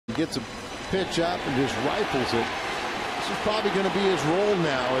gets a pitch up and just rifles it. This is probably going to be his role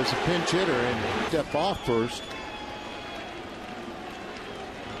now as a pinch hitter and step off first.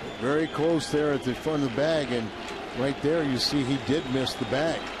 Very close there at the front of the bag, and right there you see he did miss the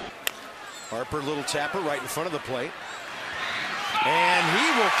bag. Harper, little tapper right in front of the plate. And he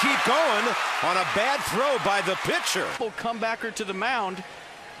will keep going on a bad throw by the pitcher. Comebacker to the mound.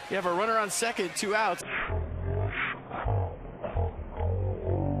 You have a runner on second, 2 outs.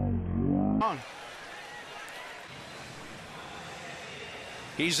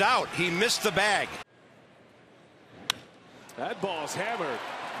 He's out. He missed the bag. That ball's hammered.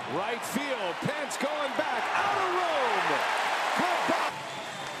 Right field. Pence going back. Out of room. Good ball.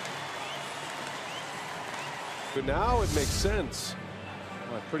 But now it makes sense.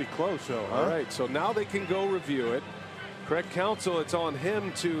 Pretty close, though. All right, so now they can go review it. Correct counsel, it's on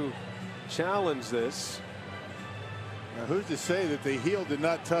him to challenge this. Now, who's to say that the heel did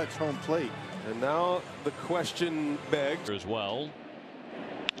not touch home plate? And now the question begs. As well.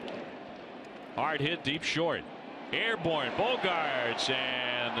 Hard hit, deep short. Airborne, Bogarts,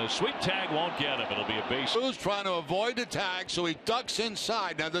 and the sweep tag won't get him. It'll be a base. Who's trying to avoid the tag, so he ducks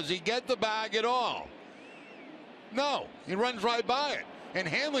inside. Now, does he get the bag at all? No, he runs right by it. And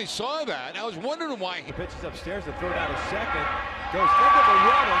Hanley saw that. I was wondering why he pitches upstairs to throw down a second. Goes into the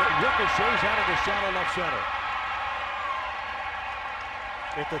run and it ricochets out of the shallow left center.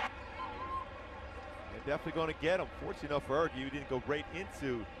 They're definitely going to get him. Fortunate enough for Erg, he didn't go right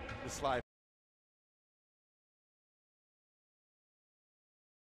into the slide.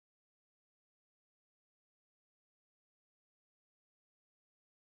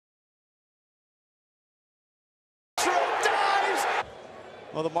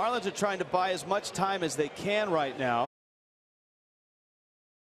 Well, the Marlins are trying to buy as much time as they can right now.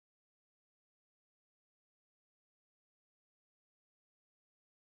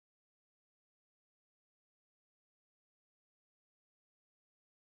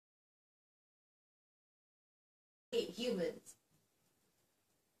 I hate humans.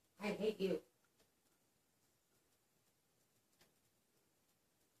 I hate you.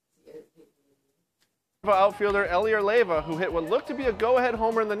 Outfielder Elier Leyva, who hit what looked to be a go-ahead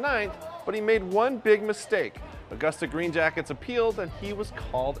homer in the 9th, but he made one big mistake. Augusta Green Jackets appealed and he was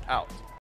called out.